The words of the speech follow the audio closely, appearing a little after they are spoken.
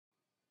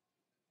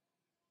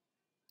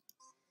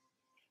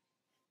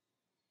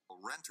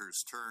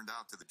renters turned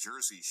out to the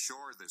Jersey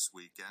Shore this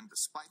weekend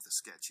despite the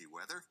sketchy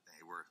weather.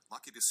 They were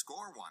lucky to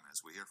score one,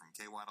 as we hear from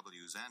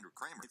KYW's Andrew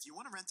Kramer. If you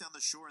want to rent down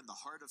the shore in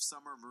the heart of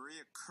summer,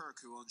 Maria Kirk,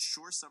 who owns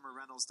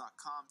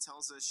ShoreSummerRentals.com,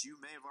 tells us you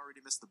may have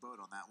already missed the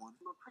boat on that one.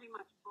 We're pretty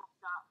much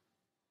booked up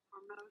for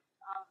most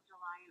of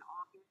July and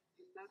August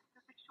in most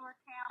of the shore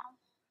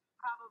towns.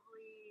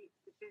 Probably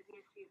the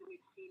busiest season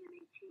we've seen in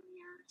 18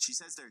 years. She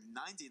says they're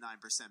 99%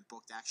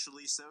 booked,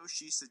 actually, so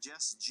she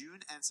suggests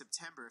June and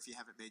September if you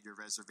haven't made your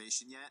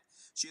reservation yet.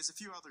 She has a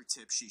few other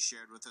tips she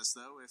shared with us,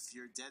 though, if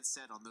you're dead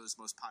set on those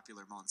most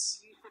popular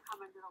months. You used to come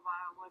into the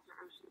Wildwoods or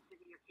Ocean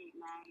City or Cape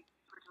May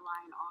for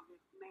July and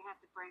August. You may have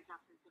to branch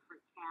out to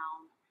different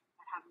towns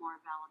that have more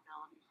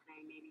availability,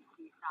 say maybe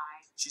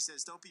Seaside. She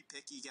says don't be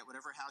picky, get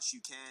whatever house you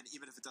can,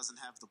 even if it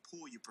doesn't have the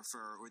pool you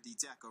prefer or the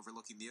deck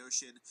overlooking the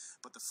ocean.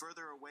 But the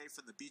further away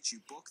from the beach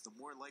you book, the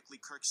more likely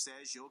Kirk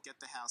says you'll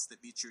get the house that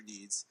meets your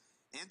needs.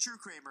 Andrew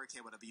Kramer,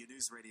 KYW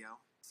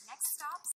Newsradio. Next stop,